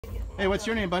Hey, what's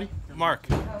your name, buddy? Mark.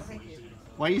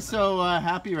 Why are you so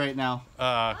happy right now?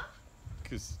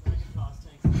 Because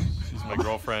she's my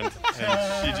girlfriend,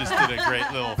 and she just did a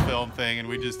great little film thing, and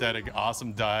we just had an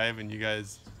awesome dive, and you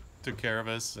guys took care of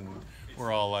us, and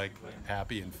we're all like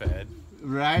happy and fed.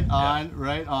 Right on,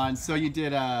 right on. So you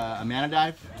did a Manta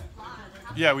dive?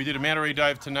 Yeah, we did a manta ray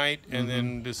dive tonight, and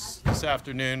then this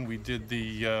afternoon we did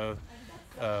the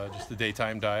just the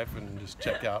daytime dive and just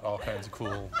checked out all kinds of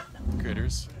cool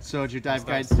critters. So did your dive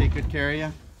guides take good care of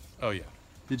you? Oh yeah.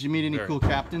 Did you meet any cool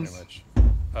captains? Very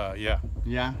much. Yeah.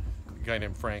 Yeah. A guy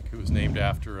named Frank who was named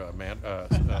after a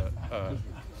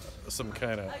some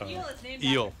kind of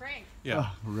eel. After Frank. Yeah.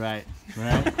 Oh, right.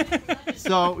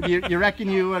 So you reckon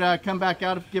you would come back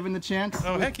out if given the chance?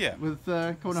 Oh, heck yeah. With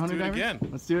Kona Honu Divers? Again.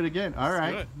 Let's do it again. All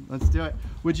right. Let's Let's do it.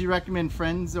 Would you recommend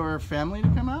friends or family to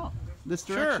come out this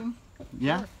direction? Sure.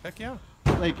 Yeah? Sure. Heck yeah.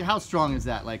 Like, how strong is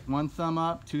that? Like 1 thumb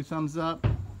up, 2 thumbs up?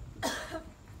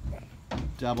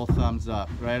 Double thumbs up.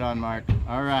 Right on, Mark.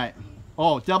 All right.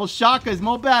 Oh, double shaka is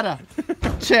more better.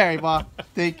 Cherry, Bob.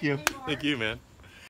 Thank you. Thank you, man.